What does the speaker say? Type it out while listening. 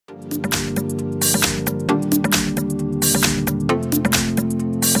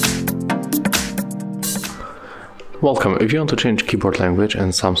Welcome. If you want to change keyboard language in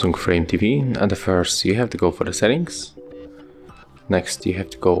Samsung Frame TV, at the first you have to go for the settings. Next you have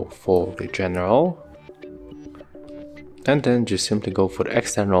to go for the general. And then just simply go for the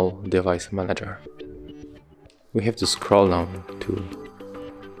external device manager. We have to scroll down to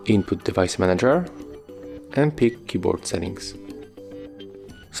input device manager and pick keyboard settings.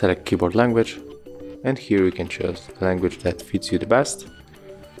 Select keyboard language, and here you can choose the language that fits you the best.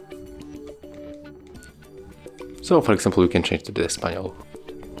 So for example, we can change to the Espanol.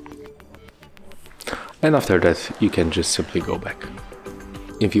 And after that, you can just simply go back.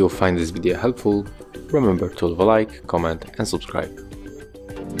 If you find this video helpful, remember to leave a like, comment and subscribe.